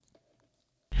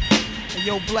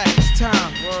Yo, Black, it's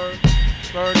time. Word.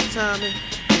 Word, it's time, man.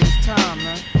 It's time,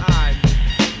 man. Alright,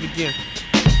 begin.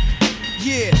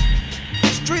 Yeah.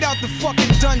 Straight out the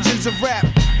fucking dungeons of rap,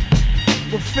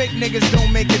 where fake niggas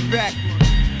don't make it back.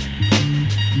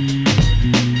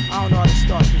 I don't know how to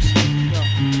start this shit. Yo.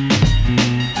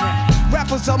 Man.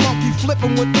 Rappers are monkey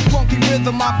flipping with the funky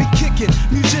rhythm I be kicking.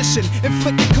 Musician,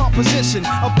 inflicting composition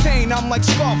of pain. I'm like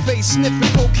Scarface, sniffing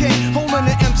cocaine, holding an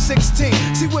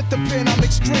M16. See with the pen I'm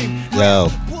extreme. Yo.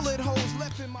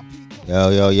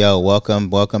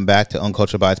 Welcome back to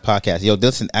Uncultured Bites Podcast. Yo,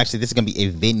 this is gonna be a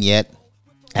vignette.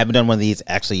 I haven't done one of these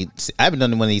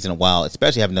in a while,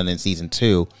 especially haven't done it in season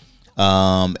 2.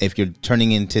 If you're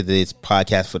turning into this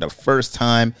podcast for the first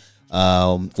time,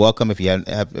 welcome. If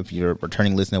you're a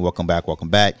returning listener, welcome back.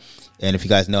 And if you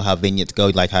guys know how vignettes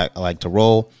go, I like to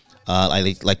roll.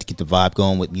 I like to keep the vibe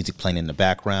going with music playing in the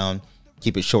background.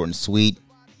 Keep it short and sweet.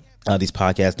 These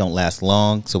podcasts don't last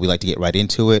long, so we like to get right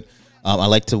into it. I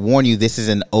like to warn you, this is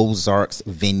an Ozarks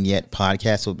vignette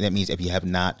podcast, so that means if you have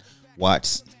not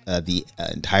watched the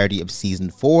entirety of season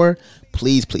 4,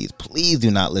 please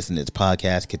do not listen to this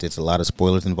podcast because there's a lot of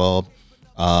spoilers involved.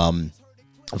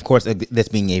 Of course, this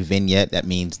being a vignette, that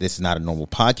means this is not a normal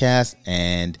podcast,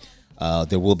 and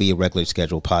there will be a regular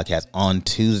scheduled podcast on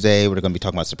Tuesday. We're going to be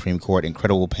talking about Supreme Court,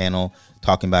 incredible panel,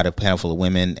 talking about a panel full of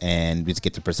women, and we just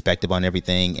get the perspective on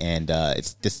everything, and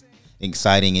it's just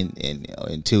exciting and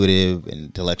intuitive and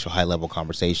intellectual high level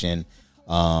conversation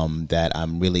that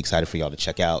I'm really excited for y'all to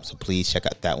check out. So please check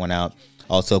out that one out.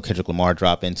 Also, Kendrick Lamar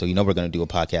dropping, so we're going to do a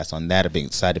podcast on that. I've been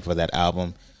excited for that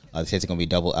album. It says it's going to be a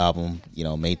double album,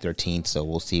 May 13th, so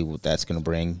we'll see what that's going to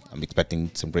bring. I'm expecting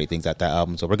some great things at that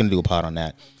album, so we're going to do a pod on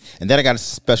that. And then I got a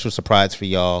special surprise for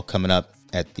y'all coming up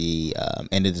at the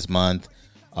end of this month.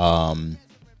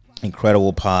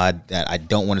 Incredible pod that I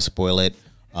don't want to spoil it,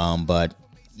 but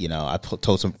I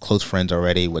told some close friends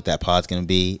already what that pod's going to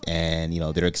be, and,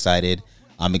 they're excited.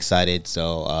 I'm excited.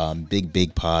 So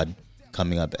big pod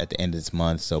coming up at the end of this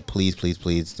month. So please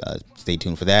stay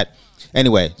tuned for that.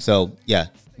 Anyway, so yeah,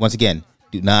 once again,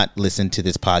 do not listen to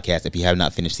this podcast if you have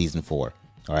not finished season 4.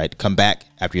 All right. Come back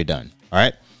after you're done. All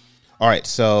right.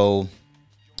 So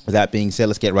with that being said,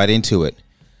 let's get right into it.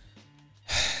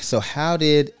 So how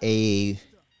did a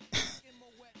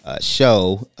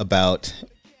show about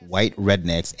white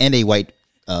rednecks and a white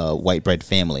bread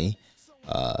family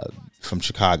from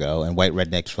Chicago and white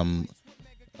rednecks from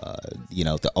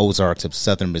the Ozarks of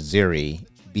southern Missouri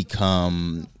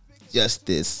become just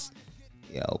this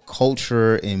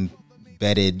culture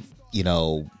embedded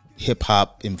hip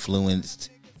hop influenced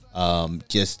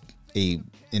just a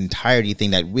entirety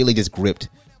thing that really just gripped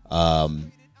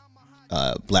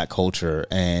black culture,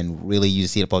 and really you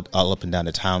see it all up and down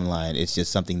the timeline. It's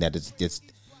just something that is just,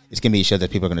 it's going to be a show that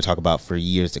people are going to talk about for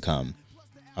years to come.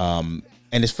 And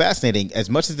it's fascinating. As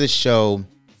much as this show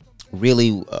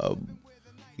really,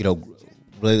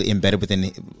 really embedded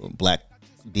within black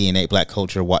DNA, black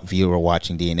culture, viewer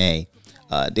watching DNA,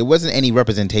 there wasn't any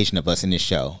representation of us in this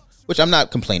show, which I'm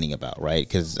not complaining about, right?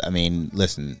 Because,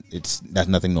 listen, that's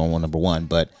nothing normal, number one.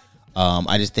 But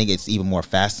I just think it's even more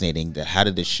fascinating that how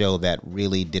did the show that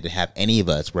really didn't have any of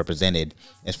us represented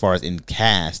as far as in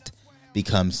cast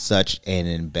become such an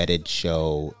embedded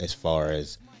show as far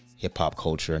as hip hop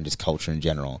culture and just culture in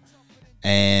general.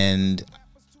 And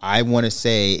I want to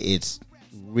say it's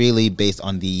really based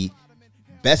on the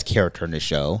best character in the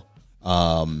show.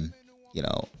 Of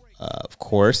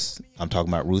course, I'm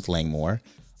talking about Ruth Langmore.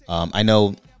 I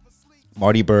know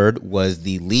Marty Byrde was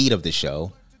the lead of the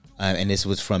show, and this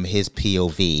was from his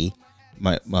POV,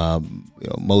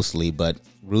 mostly, but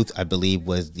Ruth, I believe,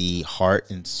 was the heart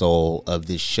and soul of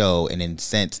this show, and in a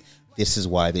sense, this is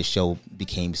why this show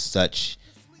became such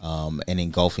an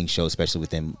engulfing show, especially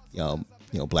within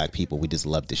black people. We just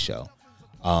love this show.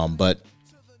 But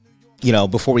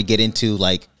before we get into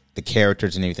like the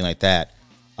characters and everything like that,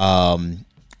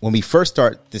 when we first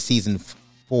start the season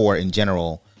 4 in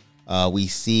general, we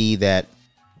see that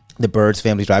the Byrde's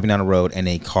family driving down the road and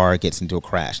a car gets into a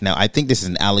crash. Now, I think this is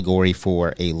an allegory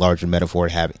for a larger metaphor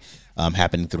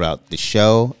happening throughout the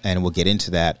show, and we'll get into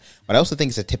that. But I also think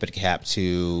it's a tip of the cap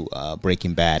to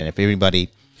Breaking Bad. And if everybody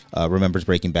remembers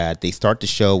Breaking Bad, they start the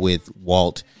show with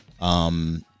Walt,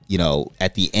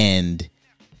 at the end,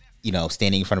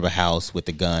 standing in front of a house with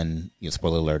a gun.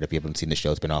 Spoiler alert, if you haven't seen the show,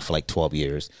 it's been off for like 12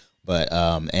 years. But,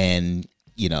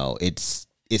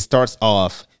 it starts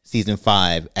off season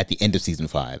 5 at the end of season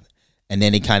 5. And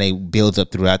then it kind of builds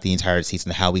up throughout the entire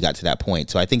season how we got to that point.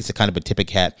 So I think it's a kind of a tip of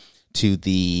cap to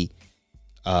the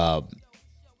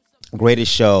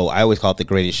greatest show. I always call it the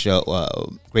greatest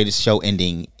show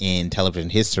ending in television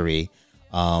history,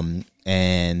 And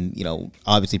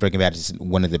obviously Breaking Bad is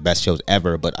one of the best shows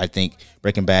ever, but I think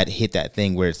Breaking Bad hit that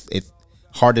thing where it's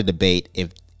hard to debate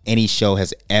if any show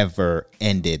has ever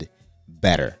ended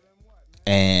better.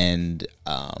 And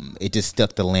it just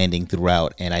stuck the landing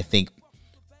throughout. And I think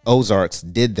Ozarks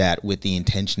did that with the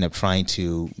intention of trying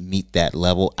to meet that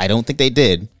level. I don't think they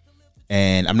did.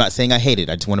 And I'm not saying I hate it.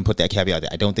 I just want to put that caveat there.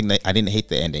 I didn't hate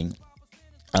the ending.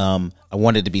 I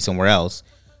wanted it to be somewhere else.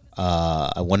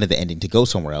 I wanted the ending to go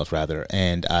somewhere else, rather.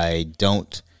 And I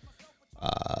don't,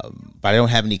 but I don't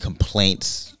have any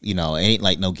complaints. It ain't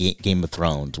like no Game of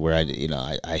Thrones where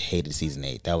I hated season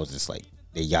 8. That was just like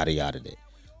they yada yada it.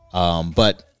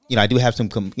 But I do have some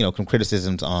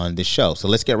criticisms on this show. So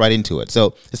let's get right into it.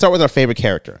 So let's start with our favorite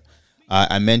character.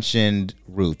 I mentioned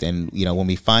Ruth, and when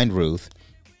we find Ruth,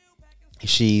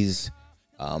 she's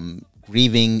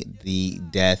grieving the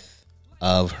death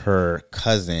of her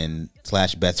cousin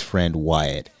 / best friend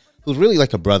Wyatt, who's really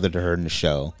like a brother to her in the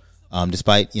show.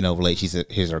 Despite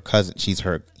he's her cousin,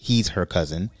 he's her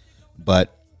cousin,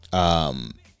 but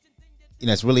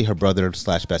it's really her brother /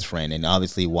 best friend, and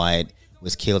obviously Wyatt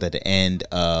was killed at the end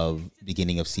of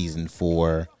season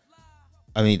 4.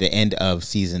 The end of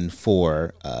season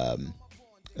 4,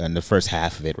 and the first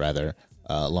half of it rather,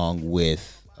 along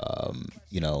with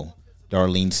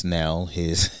Darlene Snell,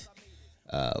 his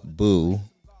boo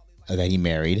that he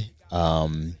married,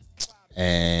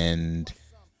 and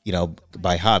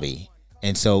by hobby.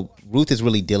 And so Ruth is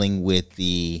really dealing with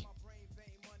the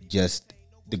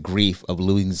grief of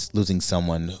losing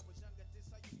someone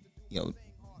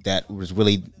that was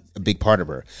really a big part of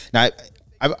her. Now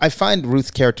I find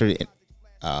Ruth's character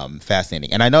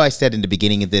fascinating, and I know I said in the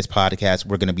beginning of this podcast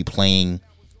we're going to be playing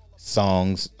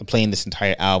this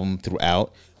entire album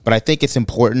throughout, but I think it's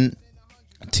important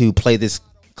to play this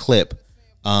clip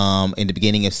in the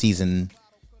beginning of season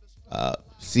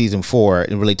 4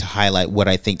 and really to highlight what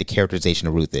I think the characterization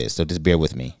of Ruth is. So just bear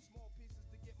with me.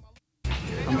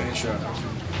 I'm making sure.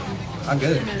 I'm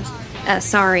good.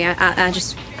 Sorry, I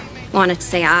just wanted to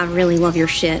say I really love your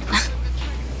shit.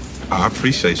 I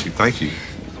appreciate you. Thank you.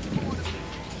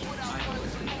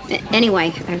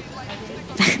 Anyway.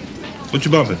 What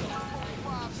you bumping?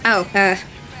 Oh,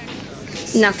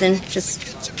 nothing. Just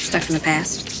stuff in the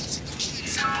past.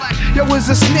 There was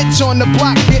a snitch on the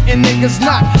block getting niggas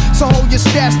knocked. So hold your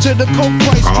stash till the coke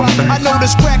price drop. I know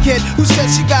this crackhead who said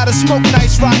she gotta smoke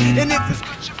nice rock. And if this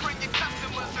bitch you bring your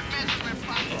customers a measuring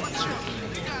pot, but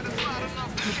you gotta slide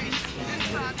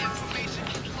enough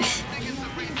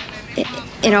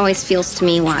information. It always feels to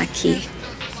me like he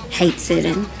hates it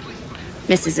and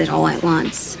misses it all at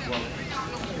once.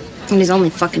 And he's only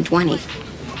fucking 20.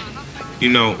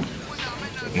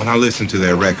 When I listen to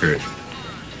that record,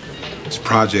 its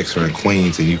projects are in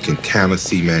Queens and you can kind of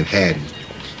see Manhattan.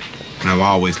 And I've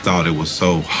always thought it was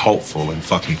so hopeful and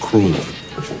fucking cruel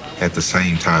at the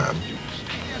same time.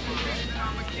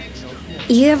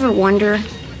 You ever wonder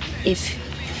if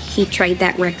he'd trade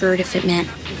that record if it meant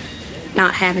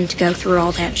not having to go through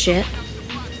all that shit?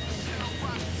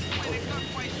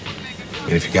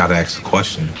 And if you gotta ask the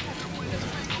question,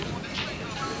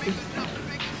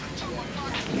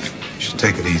 you should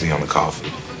take it easy on the coffee.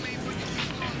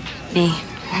 Me.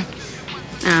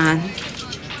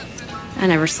 I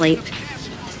never sleep.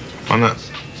 Why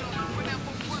not?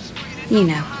 You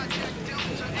know.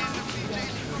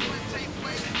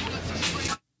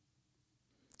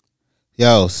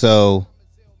 Yo, so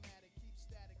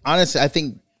honestly, I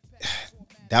think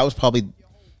that was probably,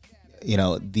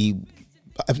 not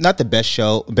the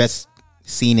best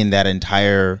scene in that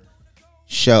entire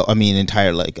show.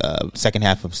 Entire second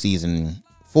half of season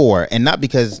 4, and not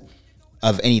because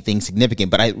of anything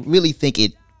significant, but I really think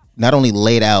it not only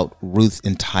laid out Ruth's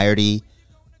entirety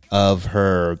of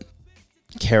her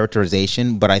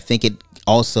characterization, but I think it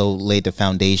also laid the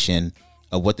foundation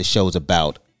of what the show is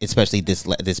about, especially this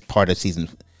part of season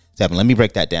 7. Let me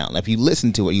break that down. If you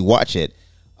listen to it, you watch it.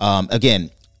 Again,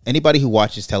 anybody who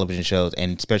watches television shows,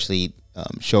 and especially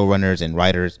showrunners and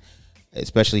writers,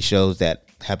 especially shows that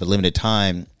have a limited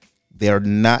time, they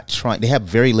have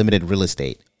very limited real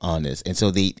estate on this. And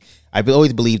so I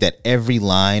always believe that every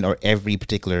line or every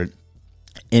particular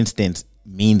instance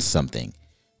means something,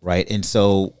 right? And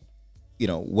so,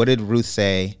 what did Ruth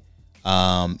say?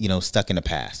 Stuck in the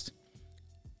past,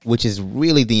 which is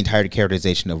really the entire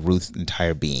characterization of Ruth's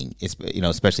entire being. It's,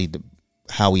 especially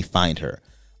how we find her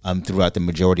throughout the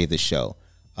majority of the show.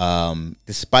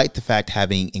 Despite the fact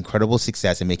having incredible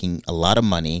success and making a lot of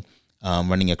money,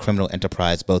 running a criminal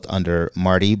enterprise both under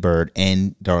Marty Byrde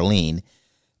and Darlene,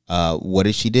 what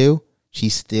does she do? She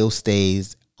still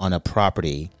stays on a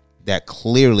property that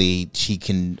clearly she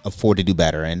can afford to do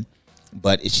better in.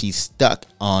 but she's stuck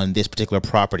on this particular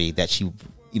property that she,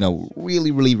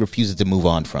 really, really refuses to move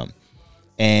on from.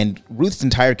 And Ruth's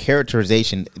entire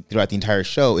characterization throughout the entire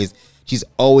show is she's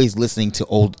always listening to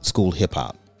old school hip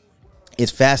hop.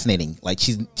 It's fascinating. Like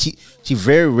she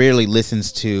very rarely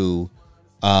listens to,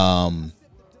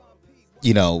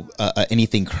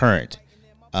 anything current.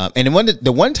 And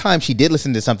the one time she did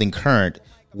listen to something current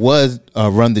was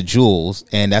Run the Jewels,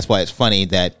 and that's why it's funny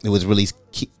that it was really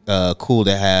cool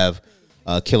to have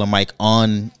Killer Mike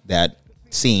on that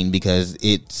scene, because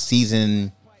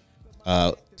season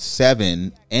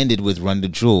 7 ended with Run the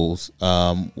Jewels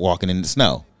walking in the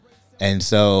snow. And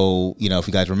so, if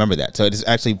you guys remember that. So it's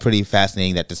actually pretty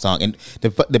fascinating that the song, and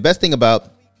the best thing about,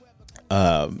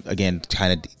 again,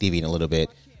 kind of deviating a little bit,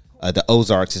 the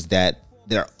Ozarks is that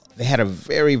they had a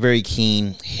very, very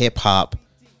keen hip hop,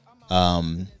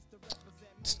 I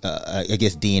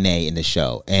guess, DNA in the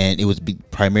show. And it was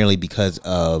primarily because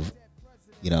of,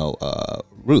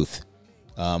 Ruth,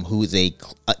 who is a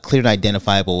clear and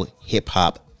identifiable hip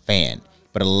hop fan.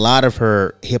 But a lot of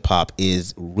her hip hop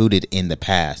is rooted in the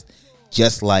past,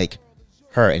 just like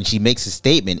her. And she makes a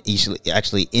statement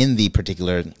actually in the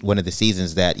particular one of the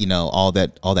seasons that, all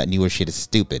that newer shit is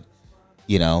stupid,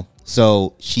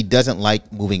 So she doesn't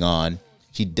like moving on.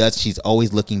 She's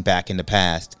always looking back in the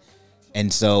past.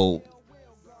 And so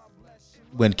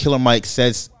when Killer Mike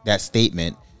says that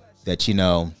statement that, she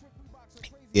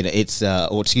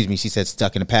said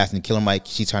stuck in the past, and Killer Mike,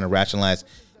 she's trying to rationalize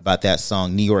about that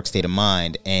song, New York State of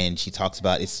Mind. And she talks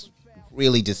about, it's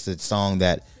really just a song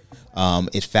that,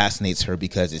 it fascinates her,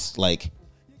 because it's like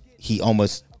he's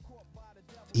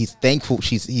thankful.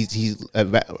 He's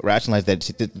rationalized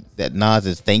that Nas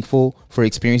is thankful for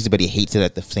experiences, but he hates it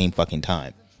at the same fucking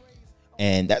time.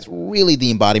 And that's really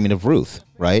the embodiment of Ruth,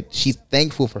 right? She's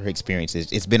thankful for her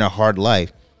experiences. It's been a hard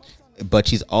life, but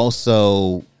she's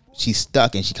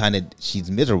stuck, and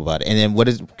she's miserable about it. And then what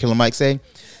does Killer Mike say?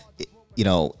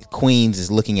 Queens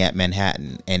is looking at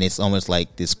Manhattan, and it's almost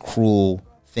like this cruel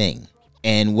thing.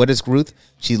 And what is Ruth?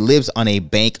 She lives on a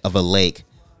bank of a lake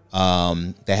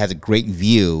that has a great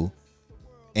view,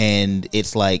 and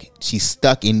it's like she's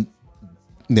stuck in,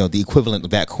 the equivalent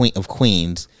of that of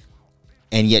Queens,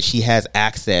 and yet she has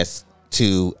access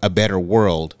to a better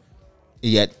world,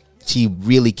 yet she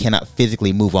really cannot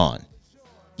physically move on,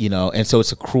 and so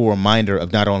it's a cruel reminder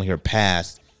of not only her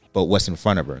past, but what's in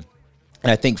front of her.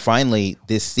 And I think finally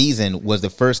this season was the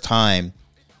first time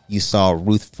you saw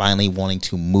Ruth finally wanting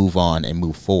to move on and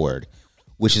move forward,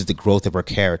 which is the growth of her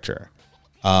character.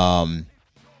 And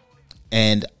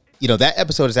that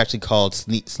episode is actually called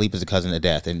Sleep is a Cousin of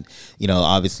Death. And,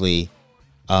 obviously,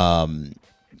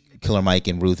 Killer Mike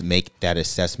and Ruth make that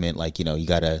assessment. Like, you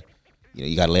gotta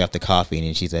lay off the coffee.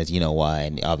 And she says, why?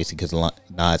 And obviously, because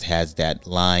Nas has that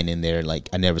line in there, like,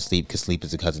 I never sleep because sleep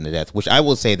is a cousin of death, which I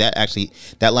will say that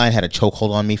line had a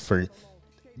chokehold on me for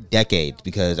decades,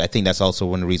 because I think that's also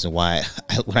one of the reasons why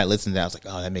when I listened to that, I was like,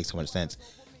 oh, that makes so much sense.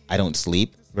 I don't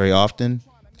sleep very often.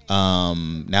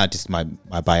 Now just my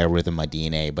biorhythm, my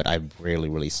DNA, but I rarely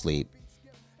really sleep.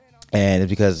 And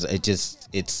because it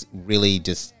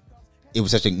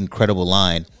was such an incredible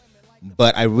line.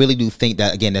 But I really do think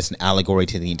that, again, that's an allegory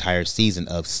to the entire season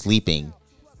of sleeping.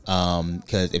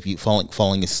 Because if you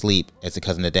falling asleep, it's a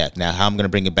cousin of death. Now, how I'm going to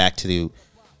bring it back to,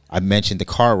 I mentioned the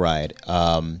car ride.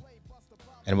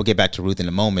 And we'll get back to Ruth in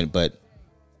a moment, but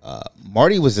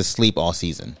Marty was asleep all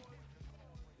season.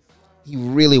 He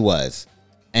really was.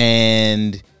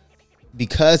 And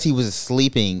because he was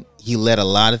sleeping, he let a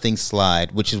lot of things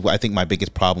slide, which is, I think, my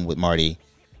biggest problem with Marty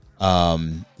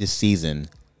this season.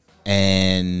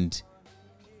 And,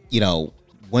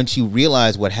 once you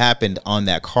realize what happened on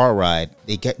that car ride,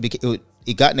 it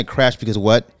got in a crash because of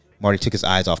what? Marty took his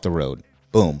eyes off the road.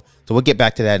 Boom. So we'll get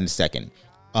back to that in a second.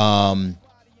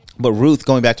 But Ruth,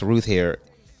 going back to Ruth here,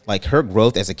 like, her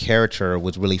growth as a character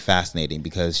was really fascinating,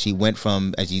 because she went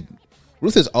from,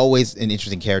 Ruth is always an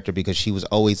interesting character because she was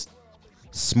always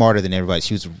smarter than everybody.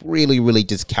 She was really, really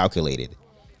just calculated.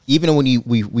 Even when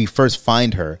we first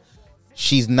find her,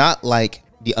 she's not like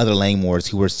the other Langmores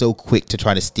who were so quick to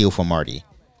try to steal from Marty,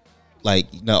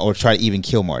 or try to even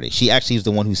kill Marty. She actually was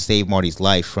the one who saved Marty's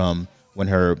life from when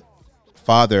her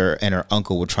father and her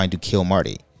uncle were trying to kill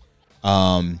Marty.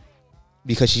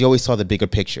 Because she always saw the bigger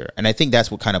picture. And I think that's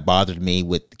what kind of bothered me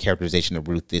with the characterization of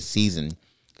Ruth this season,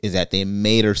 is that they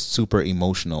made her super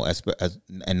emotional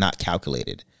and not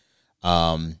calculated.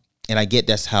 And I get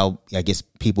that's how, I guess,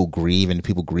 people grieve, and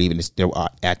they're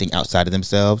acting outside of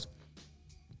themselves.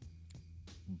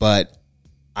 But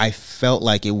I felt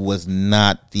like it was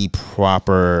not the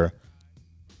proper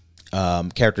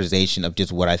characterization of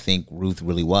just what I think Ruth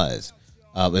really was.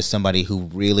 as somebody who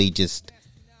really just,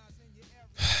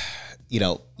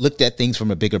 looked at things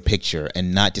from a bigger picture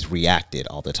and not just reacted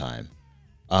all the time.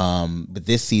 But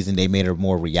this season, they made her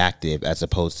more reactive as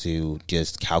opposed to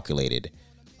just calculated.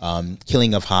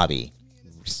 Killing of Hobby,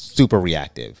 super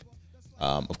reactive.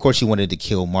 Of course, she wanted to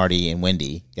kill Marty and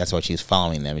Wendy. That's why she was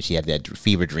following them. And she had that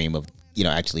fever dream of,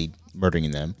 actually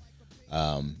murdering them.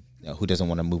 Who doesn't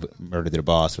want to murder their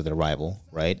boss or their rival,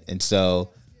 right? And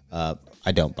so,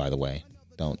 I don't, by the way.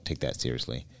 Don't take that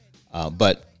seriously.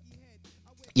 But,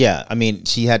 yeah, I mean,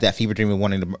 she had that fever dream of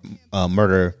wanting to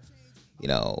murder,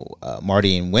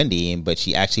 Marty and Wendy, but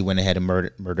she actually went ahead and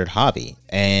murdered Hobby.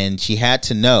 And she had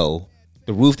to know,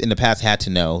 the Ruth in the past had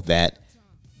to know that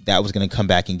was going to come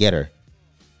back and get her.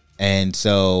 And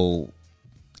so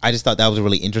I just thought that was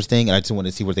really interesting, and I just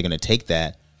wanted to see where they're going to take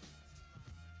that.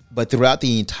 But throughout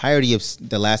the entirety of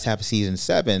the last half of season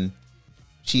 7,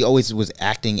 she always was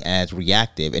acting as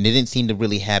reactive, and it didn't seem to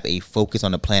really have a focus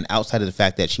on the plan outside of the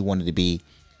fact that she wanted to be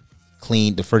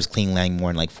clean, the first clean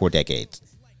Langmore in like 4 decades,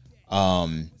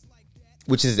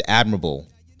 which is admirable,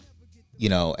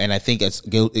 and I think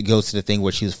it goes to the thing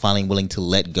where she was finally willing to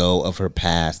let go of her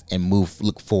past and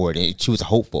look forward, and she was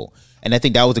hopeful. And I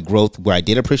think that was a growth where I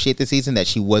did appreciate the season, that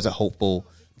she was a hopeful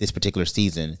this particular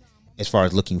season as far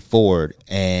as looking forward.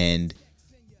 And,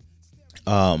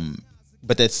 but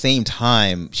at the same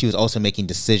time, she was also making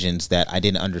decisions that I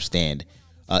didn't understand.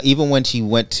 Even when she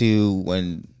went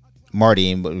to,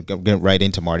 Marty, and we're going right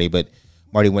into Marty, but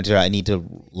Marty went to her, I need to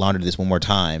launder this one more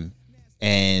time.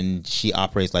 And she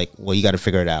operates like, well, you got to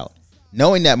figure it out.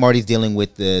 Knowing that Marty's dealing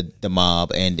with the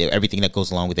mob and everything that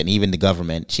goes along with it, and even the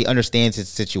government, she understands his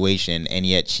situation, and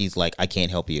yet she's like, I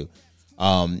can't help you.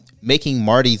 Making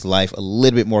Marty's life a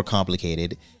little bit more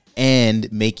complicated, and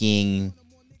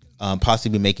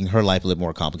possibly making her life a little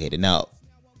more complicated. Now,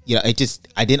 I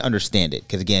didn't understand it,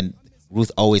 because again,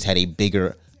 Ruth always had a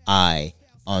bigger eye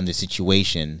on the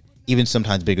situation, even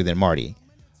sometimes bigger than Marty.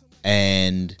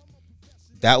 And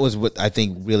that was what I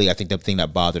think the thing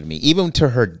that bothered me. Even to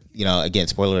her, again,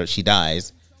 spoiler alert, she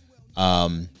dies.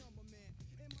 I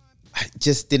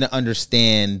just didn't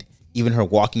understand even her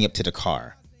walking up to the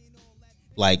car.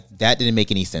 Like, that didn't make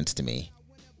any sense to me.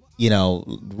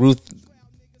 Ruth,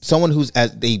 someone who's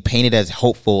as they painted as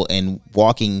hopeful and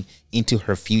walking into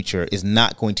her future, is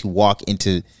not going to walk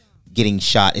into getting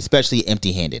shot, especially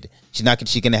empty-handed. She's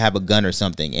going to have a gun or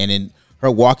something. And in her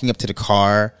walking up to the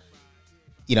car,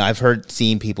 I've heard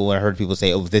people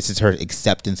say, oh, this is her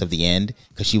acceptance of the end,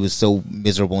 because she was so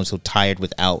miserable and so tired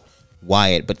without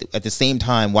Wyatt. But at the same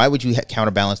time, why would you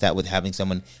counterbalance that with having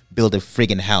someone build a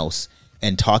friggin' house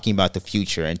and talking about the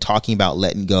future and talking about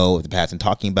letting go of the past and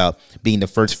talking about being the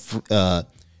first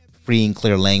freeing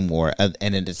Claire Langmore,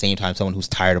 and at the same time, someone who's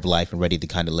tired of life and ready to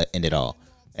kind of end it all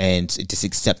and just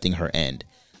accepting her end?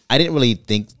 I didn't really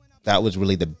think that was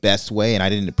really the best way, and I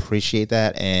didn't appreciate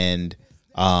that. And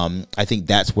I think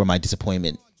that's where my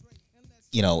disappointment,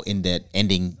 in that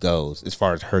ending goes as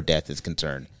far as her death is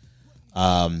concerned.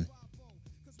 So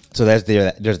there's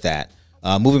that.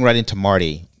 Moving right into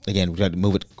Marty. Again, we got to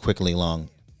move it quickly along.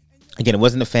 Again, I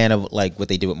wasn't a fan of like what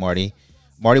they did with Marty.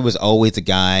 Marty was always a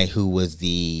guy who was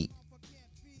the,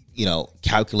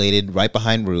 calculated right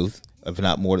behind Ruth, if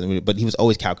not more than, but he was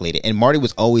always calculated. And Marty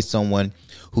was always someone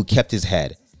who kept his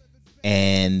head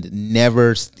and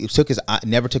never took his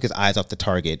eyes off the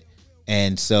target.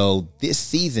 And so this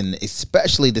season,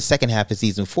 especially the second half of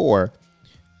season 4,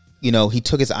 he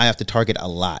took his eye off the target a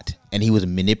lot, and he was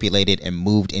manipulated and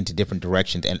moved into different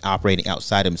directions and operating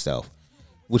outside himself,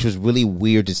 which was really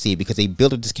weird to see, because they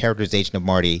built up this characterization of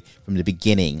Marty from the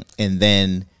beginning. And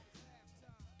then,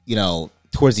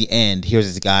 towards the end, here's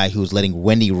this guy who was letting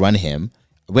Wendy run him.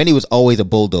 Wendy was always a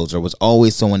bulldozer, was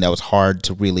always someone that was hard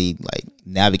to really like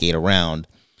navigate around,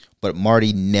 but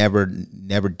Marty never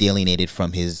delineated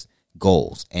from his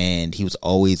goals, and he was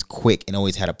always quick and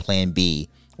always had a plan B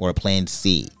or a plan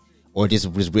C, or just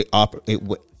was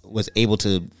able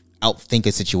to outthink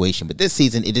a situation. But this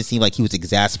season, it just seemed like he was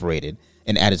exasperated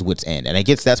and at his wit's end, and I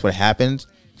guess that's what happens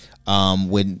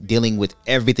when dealing with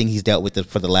everything he's dealt with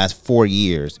for the last 4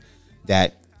 years.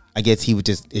 That I guess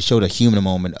it showed a human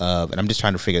moment of, and I'm just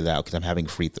trying to figure that out because I'm having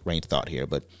free range thought here,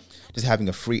 but just having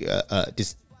a free,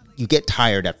 you get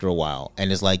tired after a while,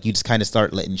 and it's like you just kind of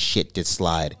start letting shit just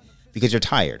slide because you're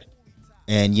tired.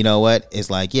 And you know what?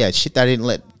 It's like, yeah, shit that I didn't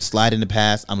let slide in the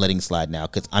past, I'm letting slide now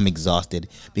because I'm exhausted,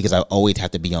 because I always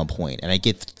have to be on point. And I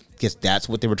guess that's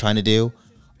what they were trying to do.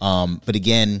 But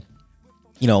again,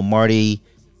 Marty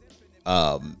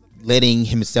letting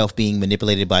himself being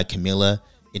manipulated by Camilla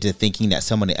into thinking that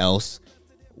someone else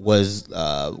was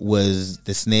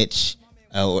the snitch,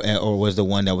 or was the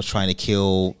one that was trying to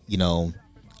kill,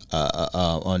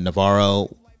 on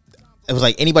Navarro. It was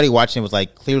like anybody watching it was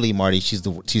like, clearly Marty, she's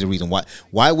the reason.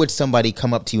 Why would somebody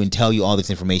come up to you and tell you all this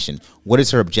information? What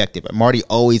is her objective? Marty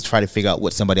always tried to figure out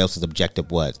what somebody else's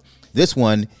objective was. This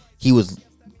one, he was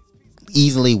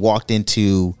easily walked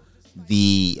into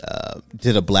the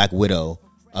Black Widow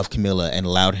of Camilla and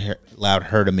allowed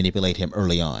her to manipulate him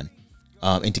early on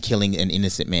into killing an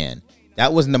innocent man.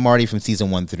 That wasn't the Marty from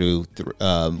season 1 through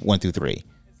 3.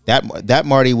 That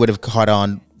Marty would have caught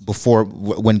on before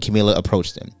when Camilla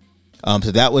approached him.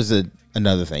 So that was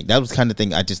another thing. That was the kind of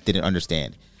thing I just didn't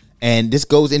understand. And this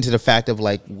goes into the fact of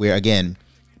like where, again,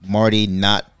 Marty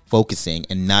not focusing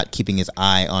and not keeping his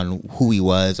eye on who he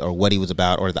was or what he was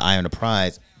about or the eye on the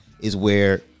prize is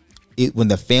where when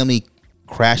the family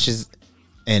crashes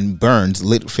and burns,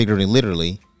 figuratively,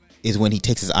 literally, is when he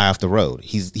takes his eye off the road.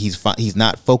 He's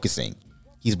not focusing.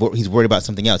 He's worried about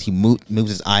something else. He moves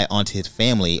his eye onto his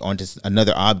family, onto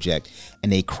another object,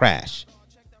 and they crash.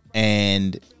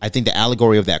 And I think the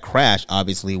allegory of that crash,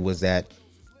 obviously, was that,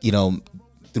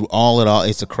 through all,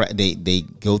 it's they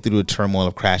go through a turmoil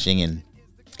of crashing and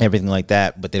everything like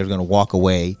that, but they're going to walk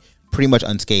away pretty much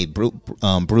unscathed,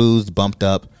 bruised, bumped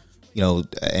up,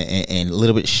 and a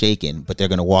little bit shaken, but they're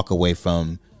going to walk away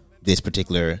from this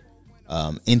particular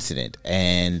incident.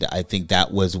 And I think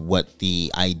that was what the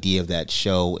idea of that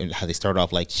show and how they start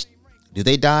off like, do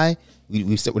they die?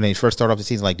 We said when they first start off the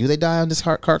season, like, do they die on this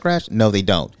car crash? No, they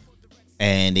don't.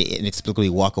 And they inexplicably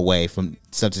walk away from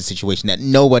such a situation that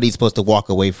nobody's supposed to walk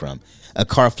away from. A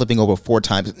car flipping over 4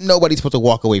 times, nobody's supposed to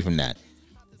walk away from that.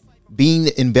 Being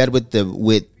in bed with the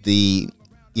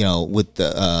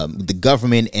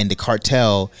government and the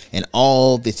cartel and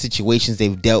all the situations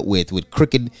they've dealt with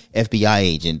crooked FBI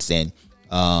agents and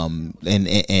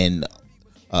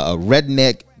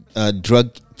redneck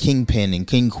drug kingpin and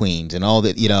king queens and all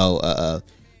that,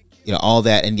 all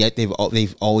that, and yet they've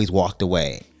always walked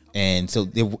away. And so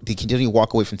they continue to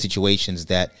walk away from situations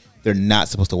that they're not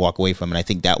supposed to walk away from. And I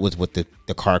think that was what the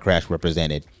car crash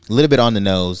represented. A little bit on the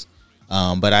nose,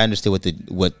 but I understood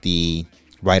what the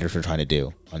writers were trying to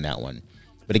do on that one.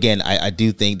 But again, I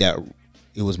do think that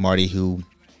it was Marty who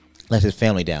let his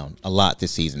family down a lot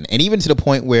this season. And even to the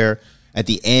point where at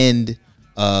the end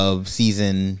of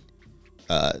season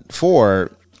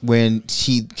 4, when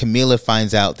Camilla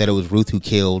finds out that it was Ruth who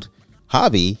killed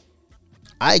Javi,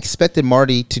 I expected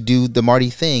Marty to do the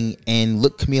Marty thing and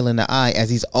look Camilla in the eye,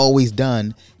 as he's always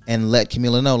done, and let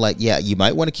Camilla know, like, yeah, you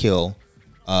might want to kill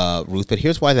Ruth, but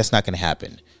here's why that's not going to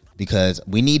happen. Because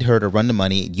we need her to run the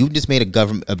money. You just made a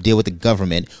deal with the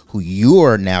government, who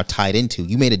you're now tied into.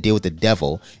 You made a deal with the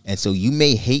devil, and so you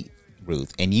may hate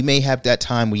Ruth, and you may have that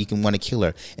time where you can want to kill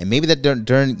her, and maybe that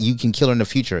during you can kill her in the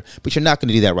future, but you're not going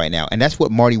to do that right now. And that's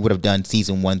what Marty would have done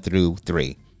season 1 through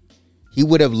 3. He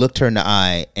would have looked her in the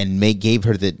eye and made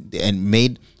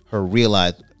her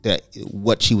realize that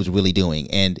what she was really doing,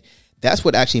 and that's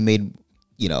what actually made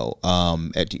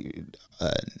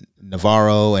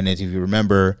Navarro, and as if you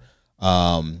remember,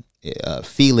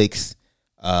 Felix,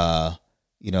 who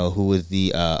was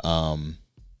the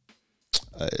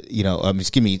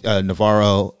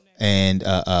Navarro and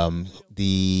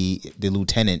the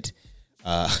lieutenant,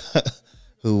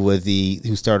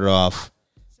 who started off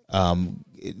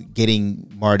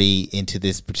getting Marty into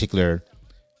this particular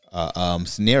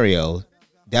scenario.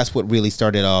 That's what really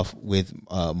started off with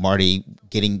Marty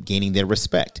gaining their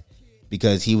respect,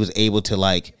 because he was able to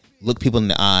like look people in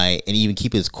the eye and even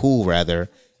keep his cool, rather,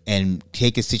 and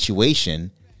take a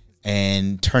situation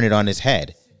and turn it on his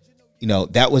head.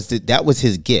 That was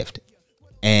his gift,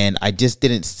 and I just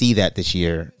didn't see that this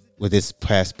year with this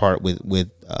past part with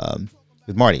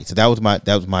Marty. So that was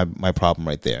my problem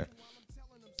right there.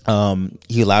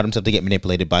 He allowed himself to get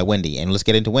manipulated by Wendy, and let's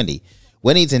get into Wendy.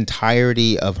 Wendy's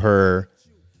entirety of her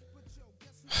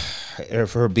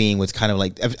being was kind of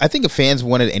like, I think if fans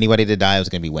wanted anybody to die, it was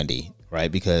going to be Wendy,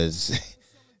 right? Because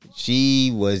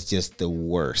she was just the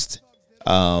worst.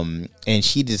 And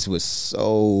she just was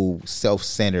so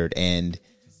self-centered, and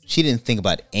she didn't think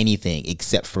about anything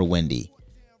except for Wendy.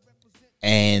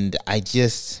 And I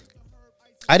didn't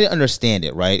understand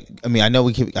it, right? I mean, I know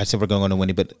I said we're going on to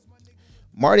Wendy, but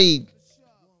Marty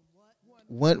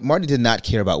did not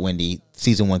care about Wendy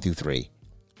season 1 through 3,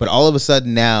 but all of a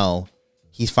sudden now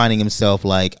he's finding himself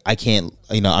like, I can't,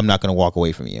 I'm not going to walk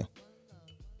away from you,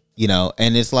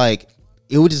 and it's like,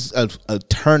 it was just a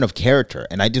turn of character.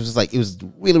 And I just was like, it was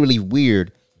really, really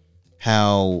weird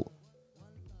how,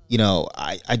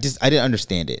 I didn't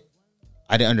understand it.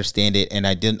 And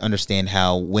I didn't understand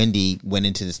how Wendy went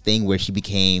into this thing where she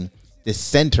became the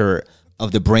center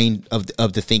of the brain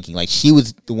of the thinking. Like she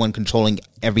was the one controlling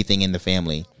everything in the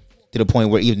family, to the point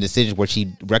where even decisions where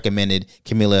she recommended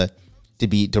Camila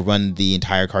to run the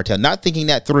entire cartel, not thinking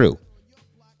that through,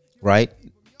 right?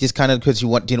 Just kind of because she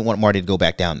didn't want Marty to go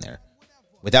back down there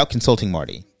without consulting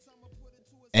Marty.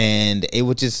 And it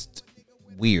was just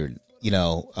weird, you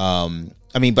know.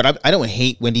 I mean, but I don't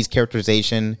hate Wendy's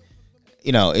characterization.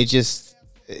 You know, it just,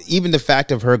 even the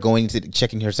fact of her going to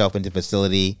checking herself into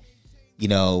facility, you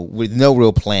know, with no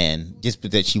real plan, just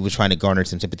that she was trying to garner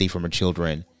some sympathy from her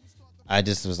children. I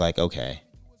just was like, okay,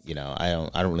 you know, I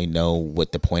don't really know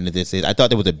what the point of this is. I thought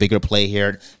there was a bigger play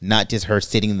here, not just her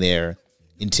sitting there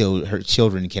until her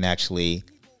children can actually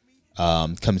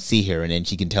come see her, and then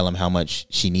she can tell them how much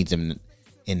she needs them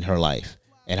in her life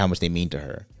and how much they mean to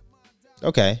her.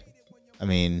 Okay, I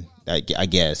mean, I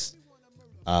guess,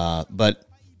 but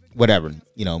whatever.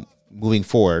 You know, moving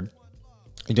forward,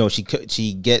 you know,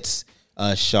 she gets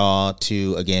Shaw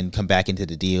to again come back into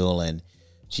the deal, and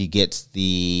she gets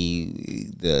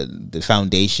the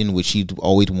foundation which she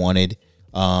always wanted,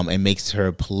 and makes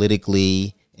her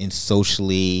politically and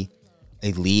socially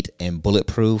elite and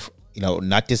bulletproof. You know,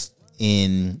 not just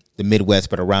in the Midwest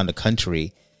but around the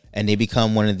country, and they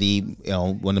become one of the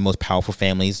most powerful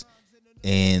families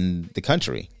in the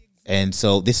country. And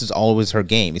so this is always her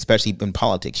game, especially in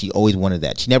politics. She always wanted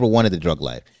that. She never wanted the drug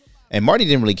life. And Marty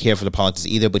didn't really care for the politics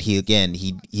either, but he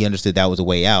understood that was a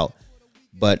way out.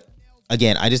 But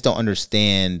again, I just don't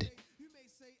understand.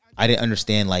 I didn't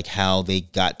understand like how they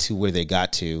got to where they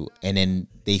got to, and then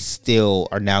they still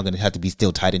are now going to have to be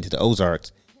still tied into the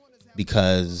Ozarks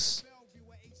because,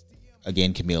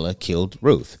 again, Camila killed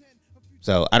Ruth.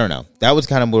 So I don't know. That was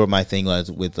kind of where my thing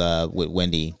was with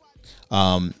Wendy.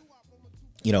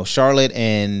 You know, Charlotte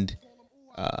and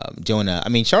Jonah. I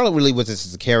mean, Charlotte really was this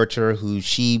as a character who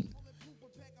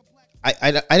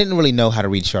I didn't really know how to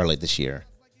read Charlotte this year.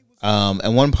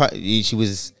 And one part she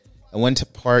was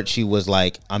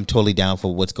like, I'm totally down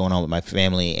for what's going on with my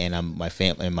family, and my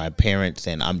family and my parents,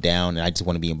 and I'm down, and I just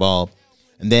want to be involved.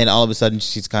 And then all of a sudden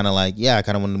she's kind of like, yeah, I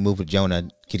kind of want to move with Jonah,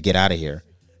 could get out of here.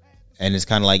 And it's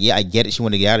kind of like, yeah, I get it, she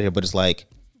wanted to get out of here, but it's like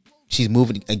she's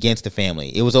moving against the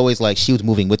family. It was always like she was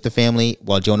moving with the family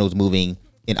while Jonah was moving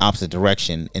in opposite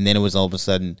direction. And then it was all of a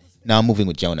sudden, no, I'm moving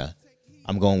with Jonah.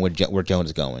 I'm going where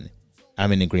Jonah's going.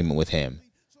 I'm in agreement with him.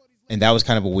 And that was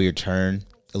kind of a weird turn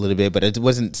a little bit, but it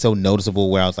wasn't so noticeable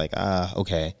where I was like,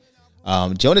 okay.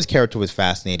 Jonah's character was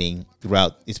fascinating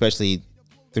throughout, especially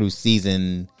through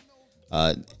end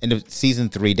of season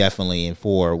 3, definitely, and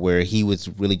 4, where he was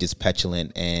really just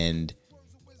petulant and,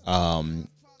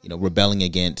 rebelling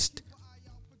against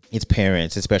his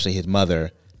parents, especially his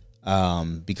mother,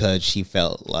 because he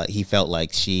felt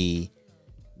like she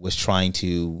was trying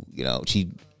to,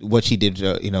 what she did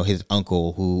to, his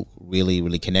uncle, who really,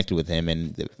 really connected with him,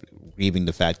 and grieving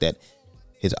the fact that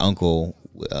his uncle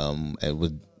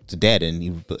was dead,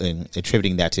 and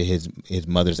attributing that to his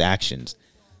mother's actions.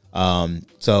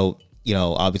 So,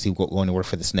 obviously going to work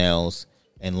for the Snells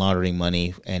and laundering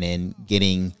money, and then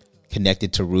getting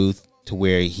connected to Ruth to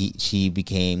where he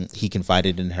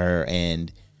confided in her,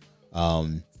 and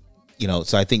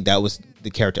so I think that was the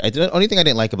character. The only thing I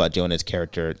didn't like about Jonah's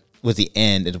character was the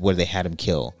end, is where they had him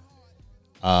kill.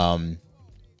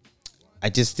 I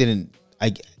just didn't.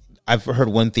 I've heard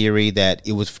one theory that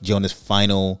it was Jonah's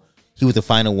final. He was the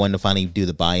final one to finally do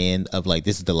the buy-in of like,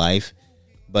 this is the life,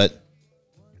 but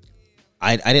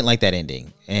I didn't like that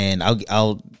ending, and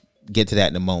I'll get to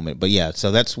that in a moment. But yeah,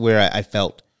 so that's where I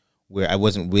felt where I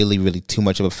wasn't really, really too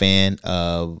much of a fan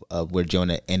of where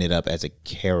Jonah ended up as a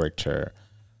character.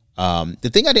 The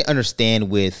thing I didn't understand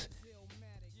with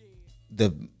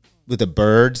the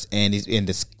birds and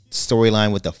the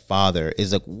storyline with the father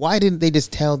is like, why didn't they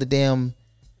just tell the damn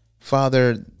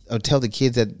father, or tell the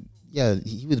kids that, yeah,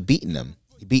 he was beating them,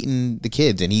 beating the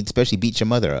kids, and he especially beat your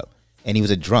mother up, and he was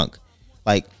a drunk.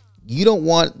 Like, you don't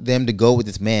want them to go with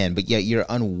this man, but yet you're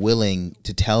unwilling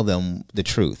to tell them the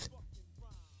truth,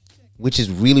 which is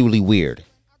really, really weird.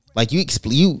 Like, you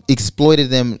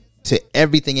exploited them to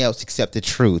everything else except the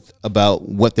truth about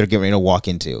what they're getting ready to walk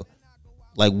into.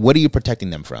 Like, what are you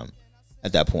protecting them from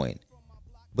at that point?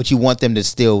 But you want them to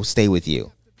still stay with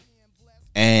you.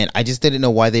 And I just didn't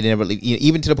know why they didn't really,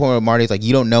 even to the point where Marty's like,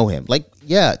 you don't know him. Like,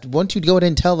 yeah, why don't you go ahead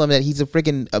and tell them that he's a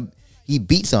freaking, he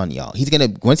beats on y'all. He's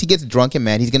going to, once he gets drunk and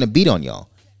mad, he's going to beat on y'all.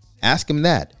 Ask him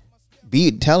that.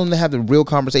 Tell him to have the real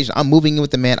conversation. I'm moving in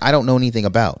with the man I don't know anything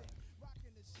about.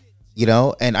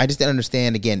 And I just didn't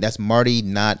understand, again, that's Marty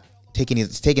not taking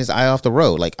his eye off the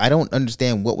road. Like, I don't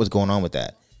understand what was going on with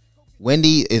that.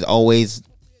 Wendy is always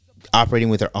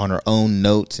operating on her own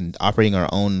notes and operating her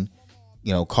own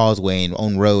causeway and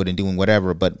own road and doing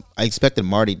whatever. But I expected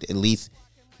Marty to, at least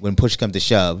when push comes to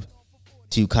shove,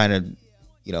 to kind of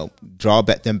draw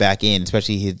them back in,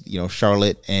 especially his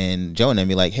Charlotte and Jonah, and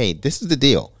be like, hey, this is the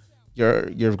deal.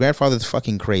 Your grandfather's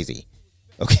fucking crazy.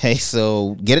 Okay,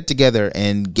 so get it together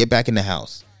and get back in the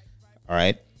house. All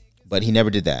right, but he never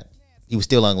did that. He was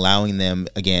still allowing them,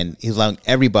 again, he was allowing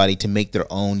everybody to make their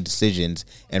own decisions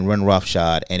and run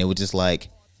roughshod. And it was just like,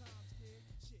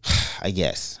 I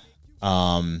guess.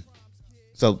 So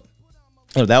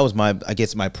that was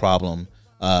my problem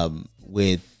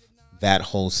with that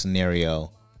whole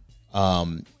scenario. I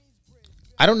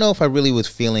don't know if I really was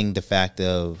feeling the fact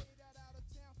of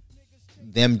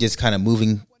them just kind of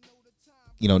moving,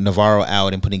 Navarro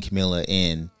out and putting Camila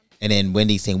in. And then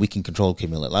Wendy saying we can control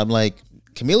Camila. I'm like,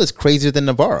 Camila's crazier than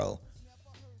Navarro.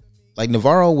 Like,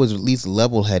 Navarro was at least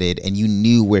level-headed, and you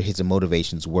knew where his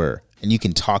motivations were, and you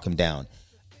can talk him down.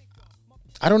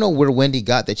 I don't know where Wendy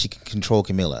got that she can control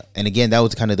Camila. And again, that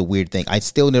was kind of the weird thing. I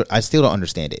still don't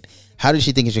understand it. How did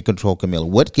she think she should control Camila?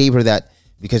 What gave her that?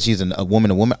 Because she's a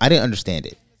woman. I didn't understand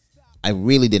it. I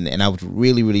really didn't. And I was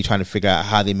really, really trying to figure out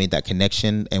how they made that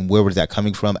connection and where was that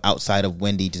coming from outside of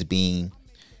Wendy just being,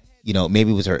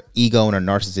 maybe it was her ego and her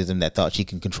narcissism that thought she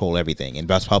can control everything. And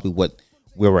that's probably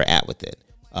where we're at with it.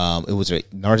 It was her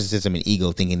narcissism and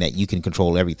ego thinking that you can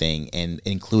control everything, and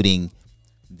including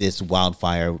this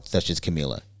wildfire such as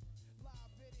Camila.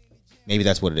 Maybe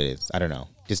that's what it is. I don't know.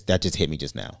 That just hit me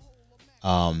just now.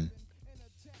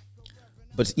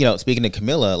 But speaking of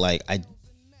Camila, like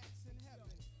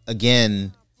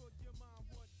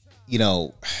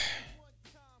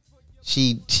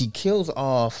she kills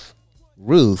off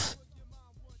Ruth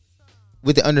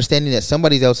with the understanding that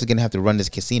somebody else is going to have to run this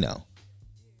casino,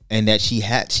 and that she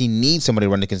needs somebody to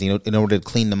run the casino in order to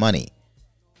clean the money.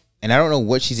 And I don't know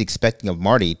what she's expecting of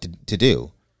Marty to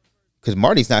do, because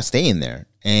Marty's not staying there,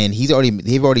 and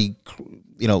they've already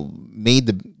made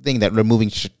the thing that they're moving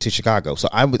to Chicago. So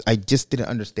I just didn't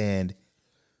understand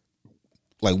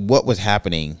like what was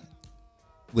happening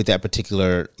with that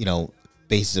particular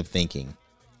basis of thinking.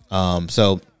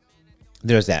 So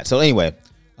there's that. So anyway,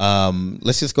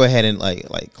 let's just go ahead and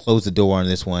like close the door on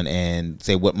this one and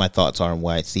say what my thoughts are on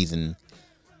why season.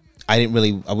 I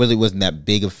really wasn't that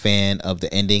big a fan of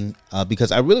the ending,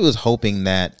 because I really was hoping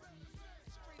that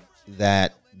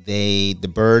the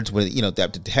birds were, that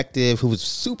detective who was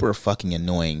super fucking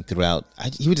annoying throughout.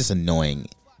 He was just annoying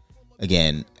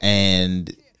again.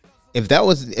 And if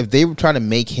they were trying to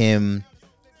make him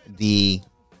the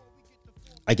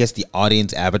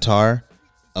audience avatar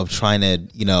of trying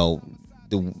to,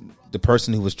 the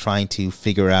person who was trying to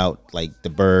figure out like the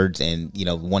birds and,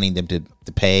 wanting them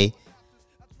to pay.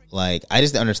 Like, I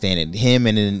just didn't understand it. Him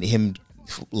and then him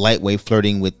lightweight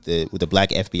flirting with the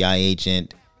black FBI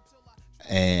agent.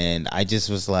 And I just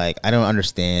was like, I don't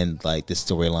understand like this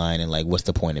storyline and like what's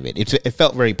the point of it? It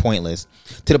felt very pointless,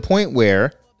 to the point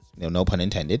where, no pun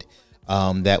intended,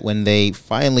 that when they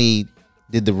finally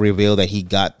did the reveal that he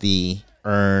got the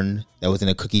urn that was in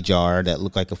a cookie jar that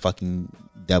looked like a fucking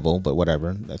devil, but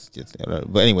whatever. That's just.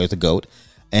 But anyway, it's a goat,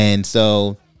 and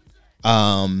so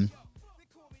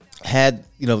had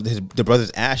the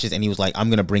brother's ashes, and he was like, I'm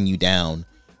gonna bring you down,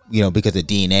 because of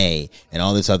DNA and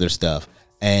all this other stuff.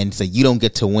 And so you don't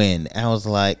get to win. And I was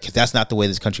like, because that's not the way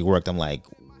this country worked. I'm like,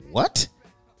 what?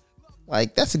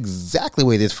 Like, that's exactly the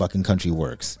way this fucking country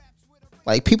works.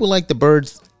 Like, people like the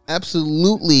birds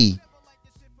absolutely,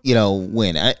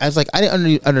 win. I was like, I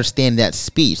didn't understand that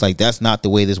speech. Like, that's not the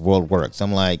way this world works.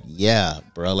 I'm like, yeah,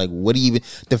 bro. Like, what do you even...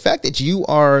 The fact that you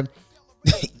are...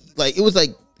 like, it was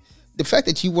like... The fact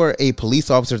that you were a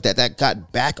police officer that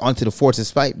got back onto the force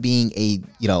despite being a,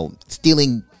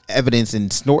 stealing evidence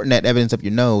and snorting that evidence up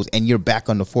your nose, and you're back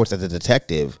on the force as a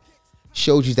detective,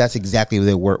 shows you that's exactly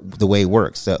the way it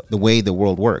works. So the way the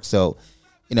world works. So,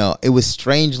 it was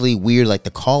strangely weird. Like,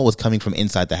 the call was coming from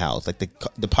inside the house, like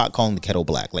the pot calling the kettle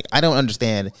black. Like, I don't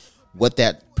understand what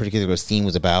that particular scene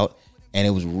was about. And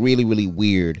it was really, really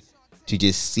weird to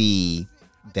just see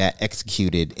that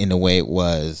executed in the way it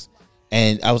was.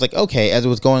 And I was like, okay, as it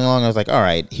was going along, I was like, all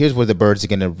right, here's where the birds are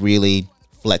going to really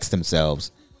flex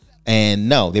themselves. And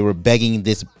no, they were begging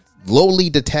this lowly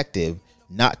detective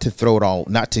not to throw it all,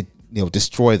 not to,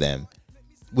 destroy them,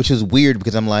 which is weird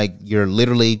because I'm like, you're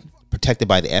literally protected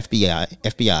by the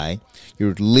FBI.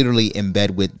 You're literally in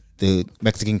bed with the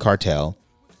Mexican cartel,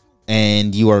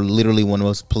 and you are literally one of the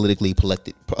most politically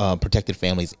protected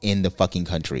families in the fucking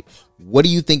country. What do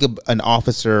you think an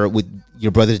officer with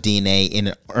your brother's DNA in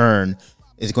an urn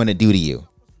is going to do to you?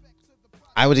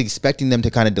 I was expecting them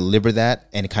to kind of deliver that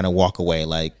and kind of walk away.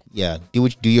 Like, yeah,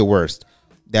 do your worst.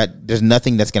 that there's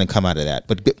nothing that's going to come out of that.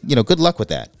 But good luck with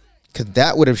that, because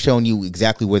that would have shown you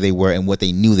exactly where they were and what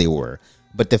they knew they were.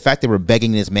 But the fact they were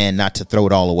begging this man not to throw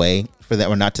it all away for that,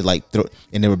 or not to like throw,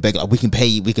 and they were begging, we can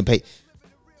pay.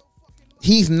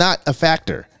 He's not a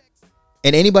factor,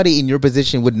 and anybody in your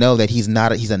position would know that he's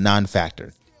not. He's a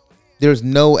non-factor. There's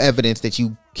no evidence that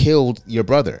you killed your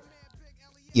brother,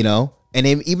 and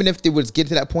even if they was get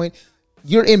to that point,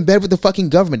 you're in bed with the fucking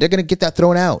government. They're gonna get that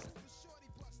thrown out.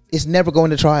 It's never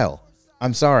going to trial.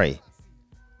 I'm sorry.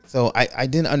 So I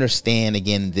didn't understand,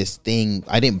 again, this thing.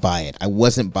 I didn't buy it. I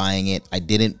wasn't buying it.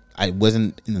 I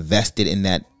wasn't invested in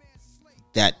that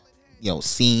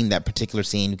scene, that particular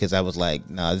scene, because I was like,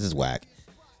 nah, this is whack.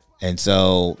 And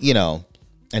so,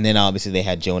 and then obviously they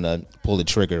had Jonah pull the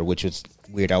trigger, which was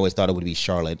weird. I always thought it would be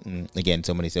Charlotte. And again,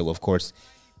 somebody said, well, of course,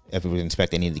 if we would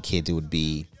inspect any of the kids, it would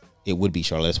be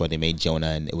Charlotte. That's why they made Jonah,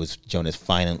 and it was Jonah's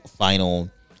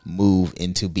final move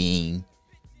into being,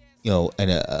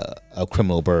 a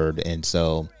criminal bird. And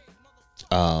so,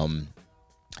 I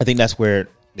think that's where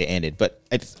they ended. But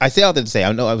I say all that to say,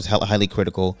 I know I was highly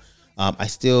critical. I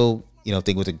still, think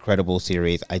it was an incredible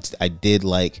series. I did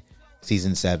like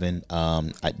season 7.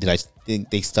 I think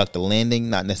they stuck the landing?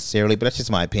 Not necessarily, but that's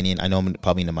just my opinion. I know I'm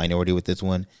probably in the minority with this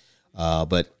one.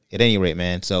 But at any rate,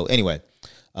 man. So anyway,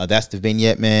 that's the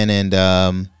vignette, man.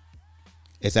 And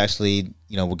it's actually,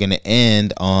 we're going to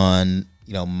end on,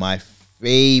 my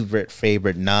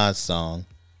favorite Nas song.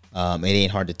 It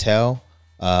Ain't Hard to Tell,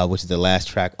 which is the last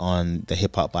track on the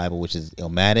Hip Hop Bible, which is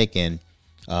Illmatic. And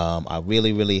I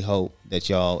really, really hope that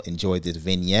y'all enjoyed this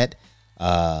vignette.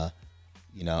 It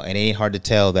ain't hard to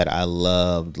tell that I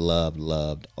loved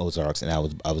Ozarks, and I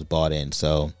was bought in.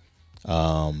 So,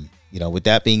 with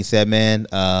that being said, man,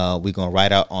 we're gonna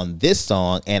ride out on this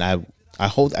song, and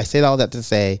I said all that to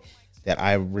say that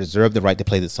I reserve the right to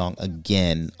play this song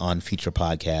again on future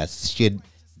podcasts should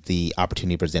the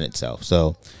opportunity present itself.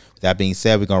 So, with that being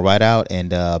said, we're gonna ride out, and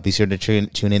be sure to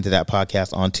tune into that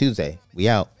podcast on Tuesday. We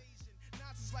out.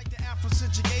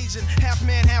 Asian, half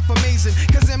man, half amazing.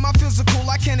 Cause in my physical,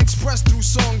 I can express through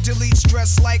song. Delete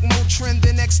stress like Motrin,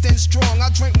 then extend strong. I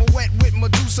drink my wet with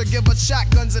Medusa, give her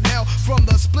shotguns in hell. From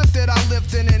the split that I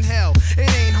lived in hell,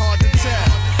 it ain't hard to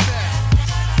tell.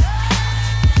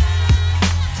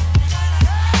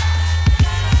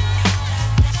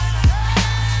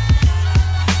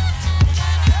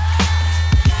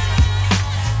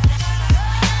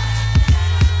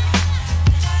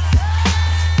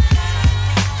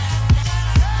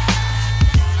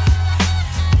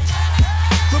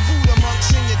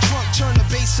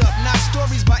 Up, not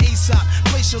stories by Aesop.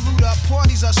 Place your loot up,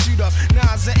 parties I shoot up.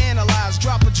 Nas I analyze,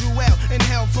 drop a jewel in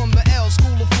hell from the L.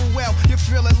 School of full well, you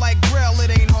feel it like Grail,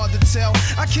 it ain't hard to tell.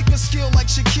 I kick a skill like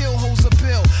Shaquille holds a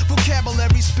pill.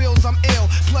 Vocabulary spills, I'm ill.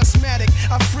 Plusmatic,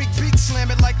 I freak beat,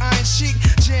 slam it like Iron Sheik.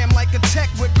 Jam like a tech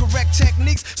with correct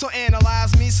techniques. So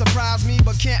analyze me, surprise me,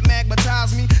 but can't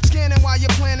magnetize me. Scanning while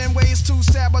you're planning ways to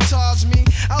sabotage me.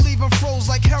 I'll even froze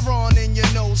like heroin in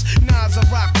your nose. Nas I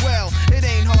rock well, it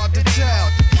ain't hard to tell.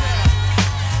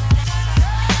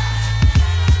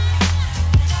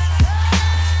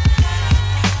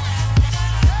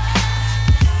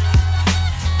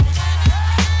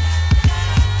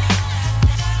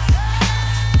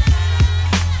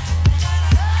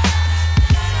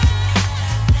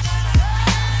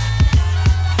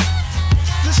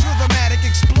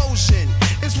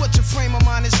 Frame of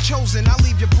mind is chosen, I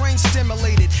leave your brain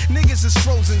stimulated. Niggas is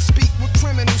frozen, speak with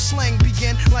criminal slang.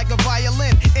 Begin like a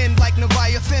violin, end like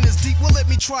Leviathan is deep. Well, let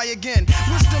me try again.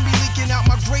 Wisdom be leaking out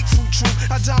my grapefruit truth.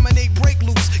 I dominate break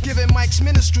loose, giving Mike's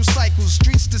ministry cycles.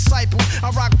 Streets disciple,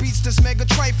 I rock beats that's mega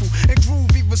trifle. And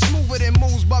groove even smoother than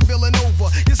moves by Villanova.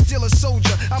 You're still a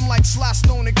soldier, I'm like Sly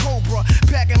Stone and Cobra.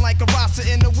 Packing like a Rasta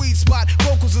in the weed spot.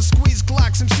 Vocals are squeeze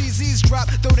Glocks, some CZs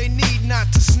drop, though they need not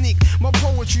to sneak. My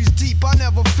poetry's deep, I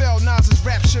never fell. Nas's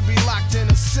rap should be locked in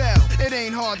a cell. It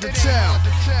ain't hard to tell.